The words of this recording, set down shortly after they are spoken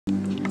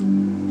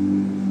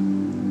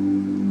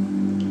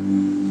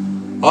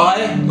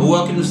Hi, and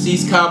welcome to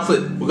Steve's Card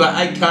Flip. We've got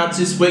 8 cards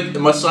this week, and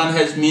my son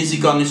has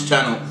music on this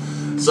channel.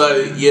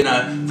 So,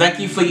 thank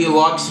you for your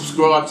likes,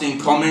 subscribes, and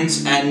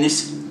comments. And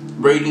this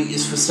reading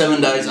is for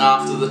 7 days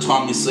after the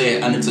time you see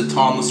it, and it's a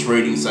timeless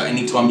reading, so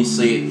anytime you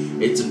see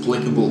it, it's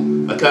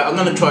applicable. Okay, I'm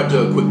going to try to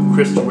do a quick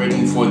crystal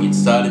reading before we get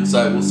started,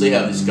 so we'll see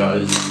how this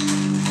goes.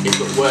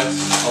 If it works,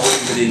 I'll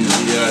leave it in the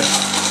video.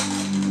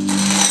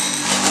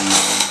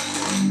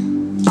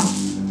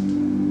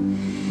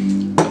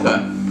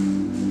 Okay.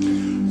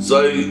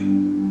 So,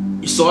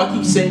 your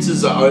psychic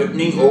senses are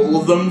opening, all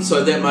of them,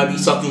 so that may be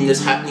something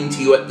that's happening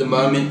to you at the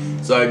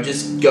moment, so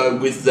just go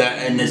with that,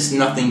 and there's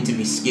nothing to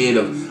be scared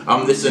of.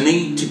 There's a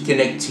need to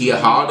connect to your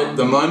heart at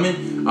the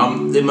moment.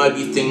 There may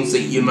be things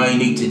that you may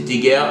need to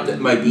dig out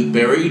that may be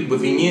buried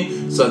within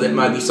you, so that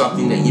may be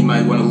something that you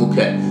may want to look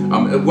at.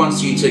 It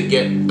wants you to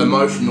get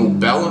emotional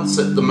balance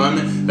at the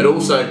moment. It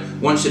also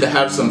wants you to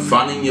have some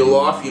fun in your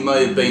life. You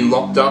may have been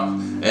locked up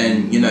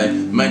and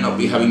may not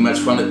be having much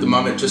fun at the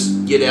moment.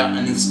 Just get out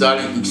and start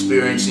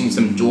experiencing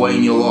some joy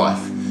in your life.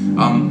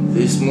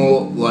 There's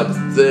more like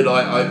third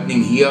eye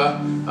opening here.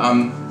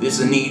 There's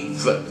a need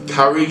for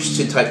courage,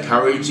 to take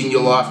courage in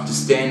your life, to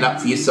stand up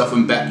for yourself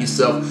and back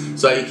yourself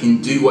so you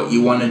can do what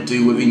you want to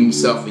do within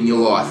yourself in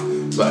your life.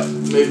 So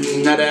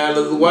moving that out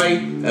of the way,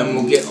 and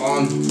we'll get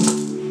on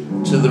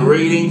to the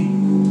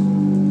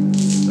reading.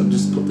 I'll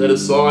just put that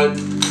aside.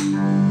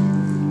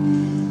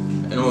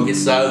 And we'll get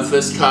started. The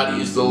first card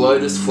is the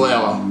Lotus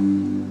Flower.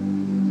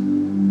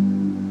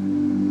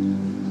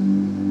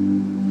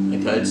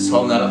 Okay, just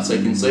holding that up so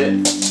you can see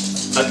it.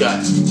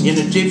 Okay, in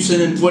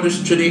Egyptian and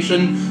Buddhist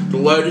tradition, the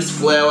Lotus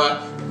Flower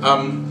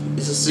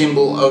is a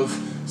symbol of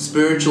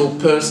spiritual,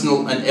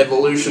 personal and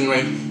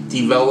evolutionary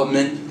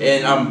development.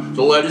 And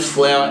the Lotus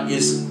Flower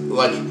is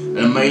like an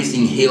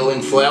amazing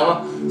healing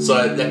flower,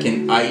 so that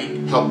can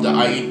help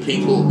to aid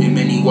people in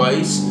many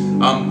ways.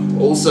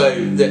 Also,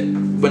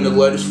 that when the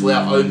lotus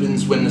flower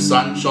opens when the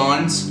sun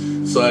shines,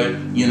 so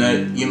you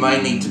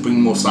may need to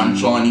bring more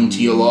sunshine into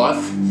your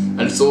life.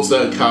 And it's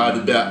also a card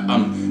about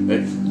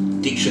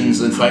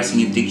addictions and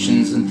facing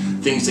addictions and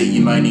things that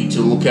you may need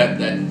to look at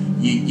that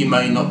you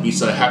may not be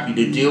so happy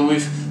to deal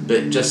with,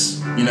 but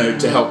just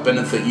to help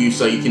benefit you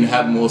so you can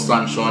have more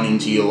sunshine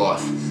into your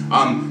life.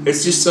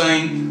 It's just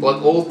saying, like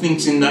all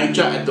things in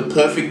nature, at the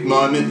perfect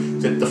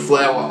moment that the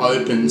flower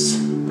opens.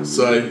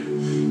 So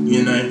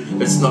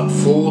it's not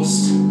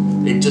forced.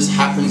 It just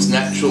happens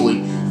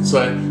naturally.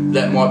 So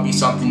that might be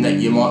something that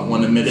you might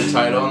want to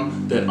meditate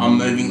on. But I'm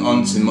moving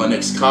on to my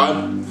next card.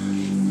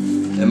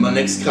 And my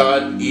next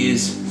card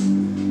is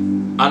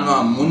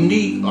Anna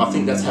Mundi. I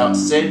think that's how it's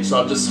said. So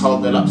I'll just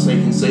hold that up so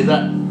you can see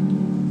that.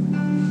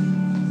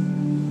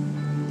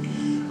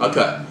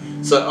 Okay.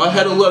 So I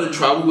had a lot of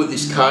trouble with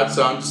this card,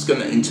 so I'm just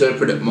going to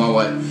interpret it my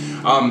way.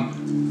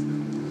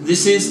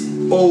 This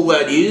is all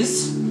that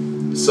is.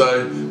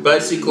 So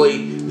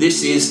basically,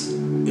 this is,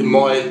 in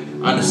my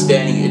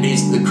understanding, it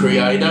is the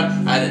creator,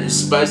 and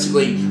it's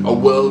basically a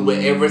world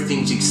where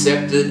everything's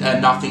accepted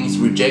and nothing's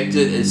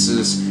rejected. It's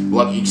just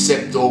like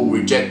accept all,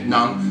 reject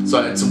none.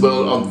 So it's a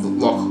world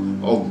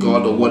of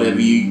God, or whatever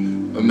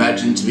you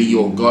imagine to be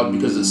your God,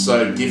 because it's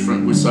so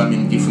different with so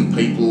many different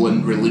people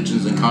and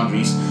religions and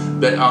countries.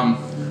 But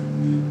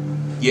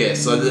yeah,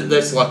 so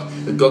that's like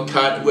a God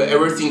card where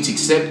everything's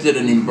accepted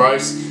and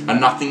embraced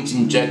and nothing's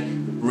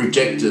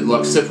rejected.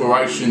 Like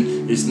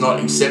separation is not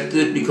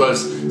accepted,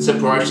 because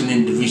separation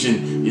and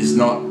division is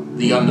not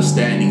the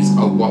understandings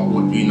of what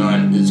would be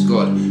known as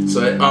God.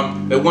 So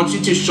it wants you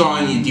to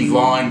shine your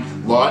divine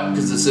light,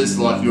 because it says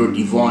like you're a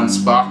divine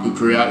spark of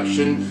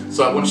creation.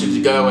 So it wants you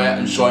to go out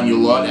and shine your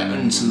light out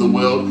into the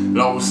world, and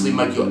obviously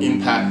make your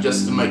impact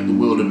just to make the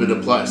world a better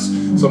place.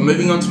 So I'm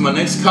moving on to my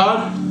next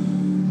card.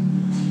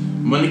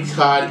 My next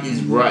card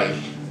is Ray.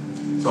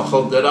 So I'll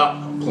hold that up,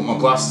 I'll put my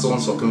glasses on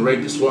so I can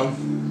read this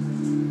one.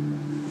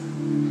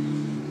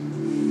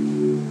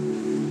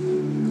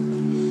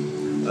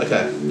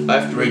 Okay, I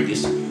have to read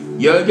this.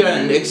 Yoga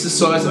and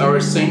exercise are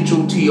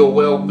essential to your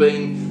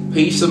well-being,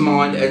 peace of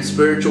mind and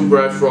spiritual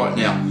growth right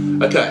now.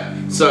 Okay,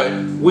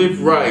 so with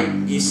Ray,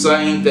 he's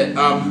saying that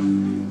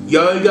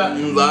yoga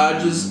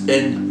enlarges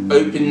and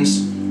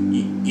opens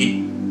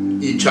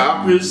your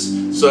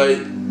chakras.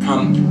 So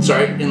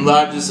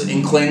enlarges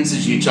and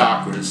cleanses your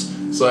chakras.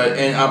 So,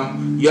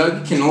 and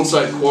yoga can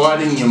also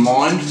quieten your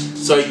mind,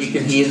 so you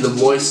can hear the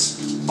voice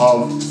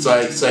of,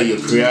 say your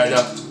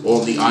creator,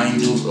 or the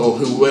angels, or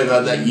whoever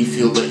that you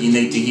feel that you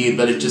need to hear.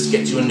 But it just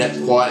gets you in that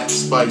quiet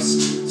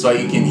space, so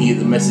you can hear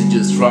the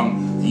messages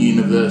from the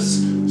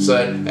universe. So,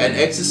 and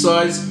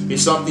exercise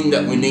is something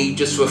that we need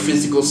just for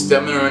physical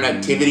stamina and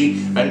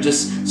activity, and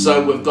just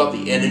so we've got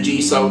the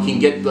energy, so we can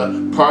get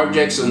the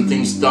projects and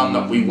things done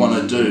that we want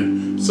to do.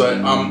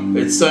 So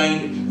it's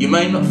saying you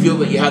may not feel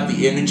that you have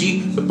the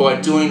energy, but by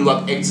doing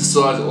like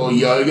exercise or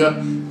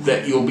yoga,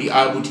 that you'll be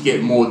able to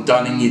get more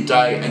done in your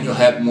day, and you'll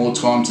have more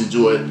time to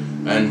do it.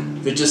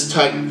 And to just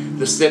take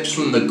the steps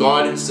from the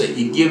guidance that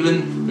you're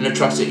given, and to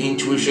trust your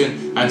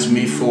intuition, and to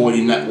move forward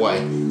in that way.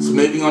 So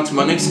moving on to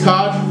my next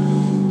card.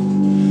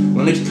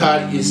 My next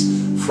card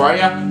is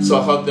Freya, so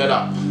I hooked that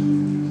up.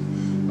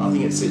 I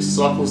think it says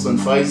cycles and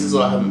phases.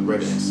 I haven't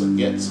read it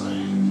yet, so.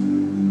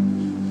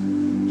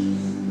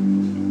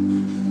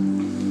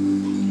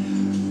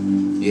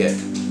 Yeah.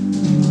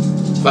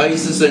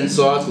 Phases and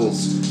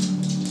cycles.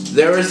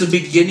 There is a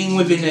beginning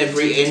within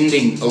every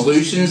ending.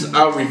 Illusions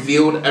are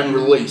revealed and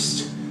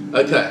released.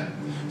 Okay,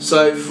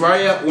 so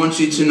Freya wants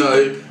you to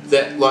know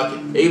that, like,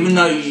 even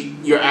though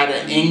you're at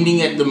an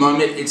ending at the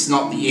moment, it's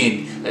not the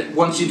end. It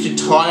wants you to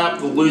tie up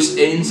the loose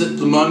ends at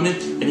the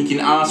moment, and you can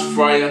ask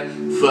Freya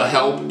for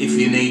help if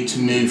you need to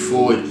move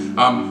forward.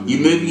 You're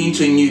moving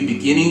into a new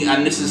beginning,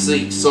 and this is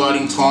the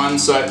exciting time,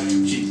 so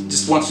she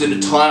just wants you to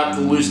tie up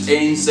the loose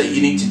ends that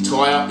you need to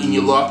tie up in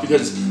your life,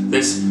 because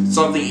there's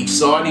something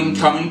exciting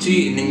coming to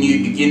you in the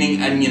new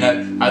beginning. And, you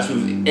know, as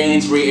with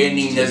ends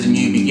re-ending, there's a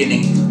new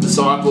beginning. The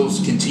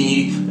cycles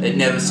continue, it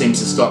never seems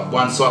to stop.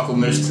 One cycle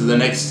moves to the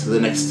next, to the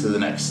next, to the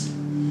next.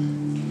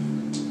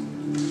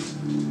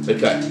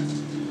 Okay,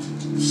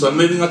 so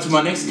moving on to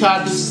my next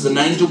card. This is an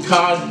angel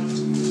card.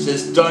 It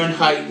says don't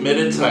hate,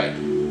 meditate.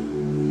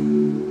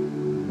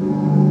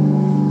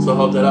 So I'll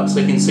hold that up so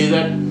you can see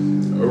that.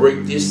 I'll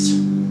read this.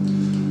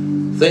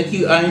 Thank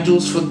you,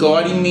 angels, for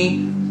guiding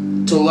me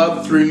to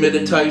love through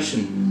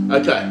meditation.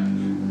 Okay,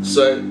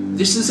 so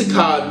this is a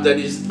card that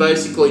is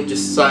basically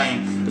just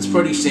saying, it's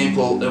pretty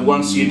simple. It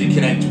wants you to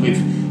connect with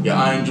your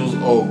angels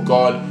or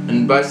God,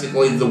 and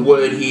basically the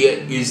word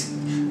here is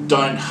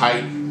don't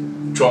hate.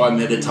 Try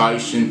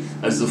meditation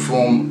as a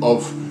form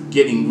of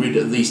getting rid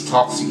of these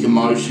toxic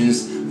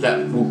emotions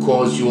that will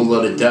cause you a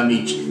lot of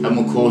damage and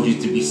will cause you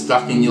to be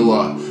stuck in your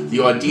life.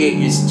 The idea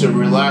is to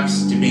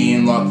relax, to be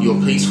in like your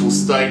peaceful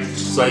state,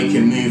 so you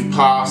can move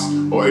past,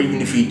 or even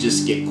if you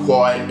just get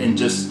quiet and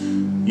just,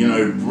 you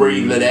know,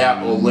 breathe it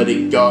out or let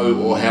it go,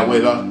 or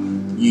however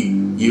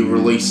you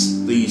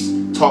release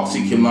these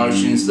toxic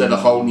emotions that are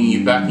holding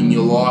you back in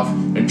your life,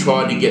 and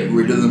try to get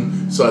rid of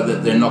them so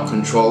that they're not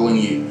controlling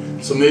you.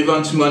 So move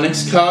on to my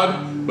next card.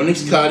 My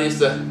next card is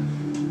the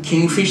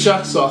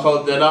Kingfisher, so I'll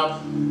hold that up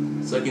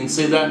so you can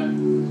see that.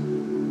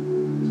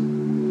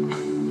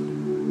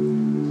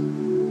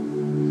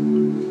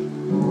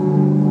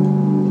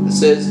 It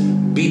says,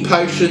 be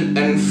patient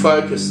and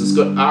focus. It's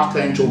got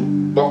Archangel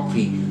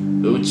Bokvi,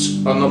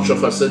 which I'm not sure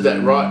if I said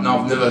that right, and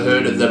I've never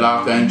heard of that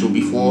Archangel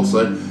before,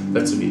 so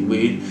that's a bit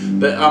weird.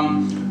 But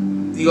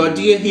the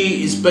idea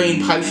here is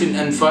being patient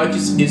and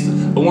focused is,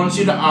 I want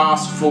you to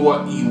ask for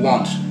what you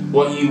want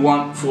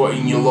for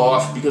in your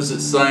life, because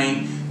it's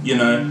saying, you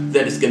know,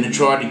 that it's going to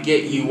try to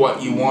get you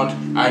what you want,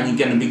 and you're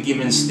going to be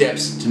given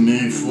steps to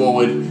move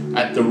forward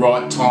at the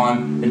right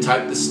time and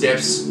take the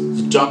steps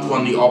to jump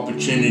on the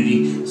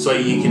opportunity so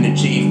you can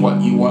achieve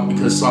what you want,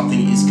 because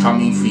something is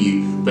coming for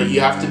you. But you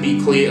have to be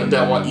clear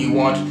about what you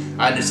want,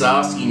 and it's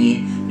asking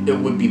you, it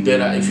would be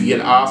better if you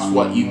get asked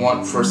what you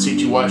want for a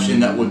situation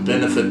that would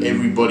benefit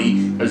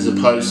everybody as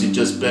opposed to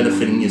just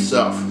benefiting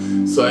yourself.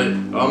 So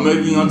I'm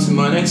moving on to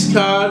my next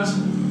card.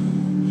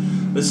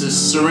 This is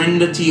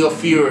Surrender to Your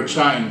Fear of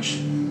Change.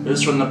 This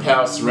is from the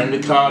Power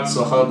Surrender card,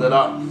 so I'll hold that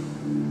up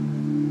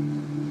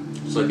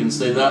so I can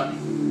see that.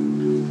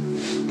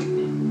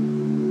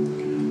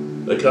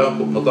 Okay, I'll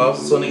put my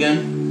glasses on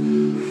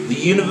again. The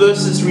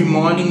universe is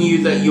reminding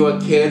you that you are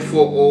cared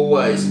for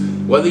always.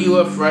 Whether you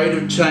are afraid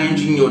of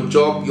changing your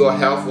job, your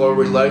health or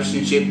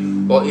relationship,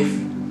 or if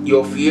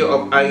your fear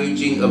of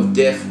aging, of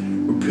death,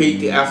 repeat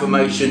the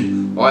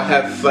affirmation, I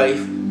have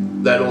faith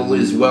that all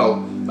is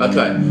well.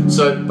 Okay,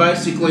 so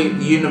basically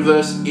the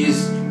universe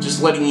is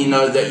just letting you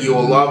know that you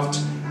are loved,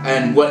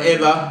 and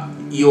whatever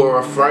you are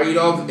afraid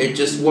of, it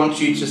just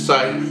wants you to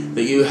say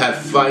that you have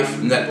faith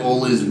and that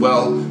all is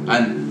well.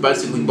 And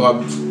basically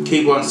by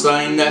keep on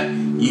saying that,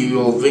 you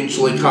will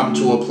eventually come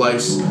to a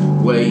place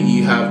where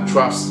you have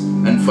trust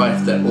and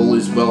faith that all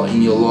is well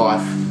in your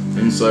life,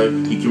 and so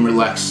you can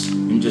relax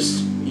and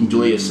just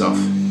enjoy yourself.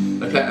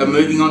 Okay, I'm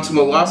moving on to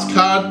my last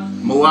card.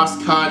 My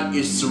last card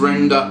is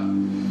Surrender,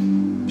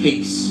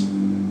 Peace,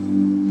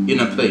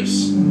 Inner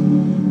Peace.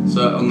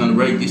 So I'm going to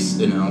read this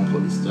and I'll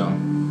put this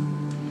down.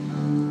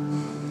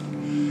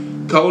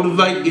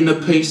 Cultivate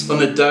inner peace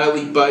on a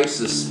daily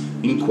basis.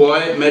 In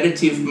quiet,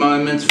 meditative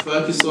moments,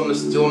 focus on the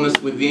stillness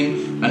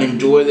within and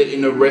enjoy the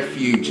inner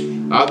refuge.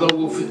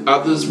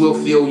 Others will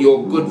feel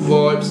your good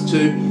vibes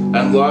too,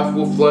 and life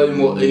will flow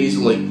more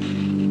easily.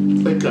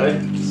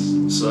 Okay,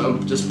 so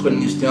I'm just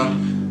putting this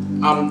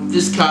down.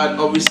 This card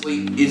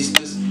obviously is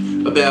just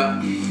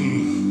about...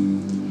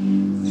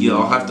 yeah,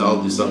 I'll have to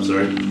hold this up,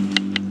 sorry.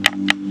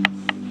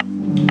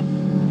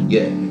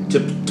 Yeah,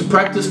 to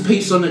practice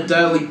peace on a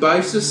daily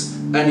basis,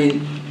 and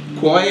in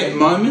quiet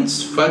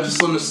moments,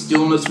 focus on the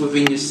stillness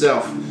within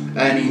yourself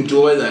and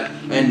enjoy that.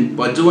 And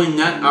by doing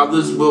that,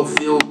 others will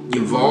feel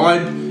your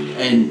vibe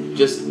and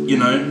just, you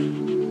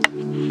know,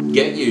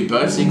 get you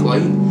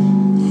basically.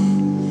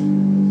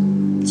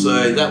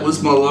 So that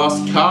was my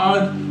last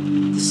card.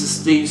 This is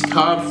Steve's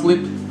card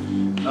flip.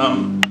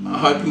 I'm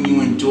hoping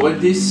you enjoyed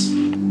this.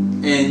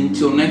 And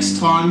until next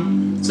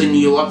time, sending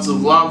you lots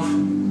of love,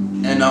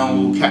 and I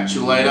will catch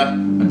you later.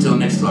 Until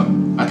next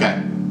time.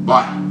 Okay,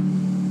 bye.